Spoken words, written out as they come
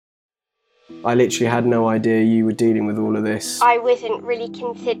I literally had no idea you were dealing with all of this. I wasn't really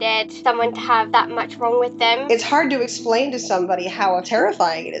considered someone to have that much wrong with them. It's hard to explain to somebody how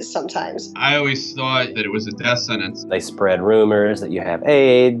terrifying it is sometimes. I always thought that it was a death sentence. They spread rumors that you have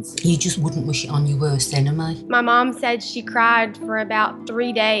AIDS. You just wouldn't wish it on your worst enemy. My mom said she cried for about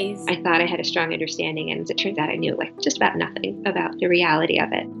 3 days. I thought I had a strong understanding, and as it turns out I knew just about nothing about the reality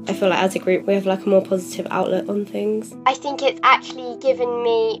of it. I feel like as a group we have a more positive outlet on things. I think it's actually given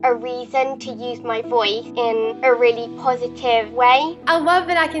me a reason to use my voice in a really positive way. I love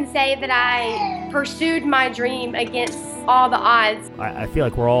that I can say that I pursued my dream against all the odds. I feel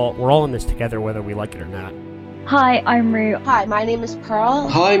like we're all in this together, whether we like it or not. Hi, I'm Rue. Hi, my name is Pearl.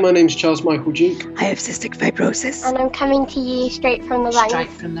 Hi, my name's Charles Michael Duke. I have cystic fibrosis. And I'm coming to you straight from the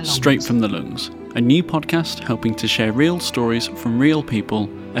lungs. Straight from the Lungs, a new podcast helping to share real stories from real people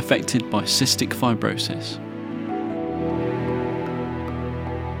affected by cystic fibrosis.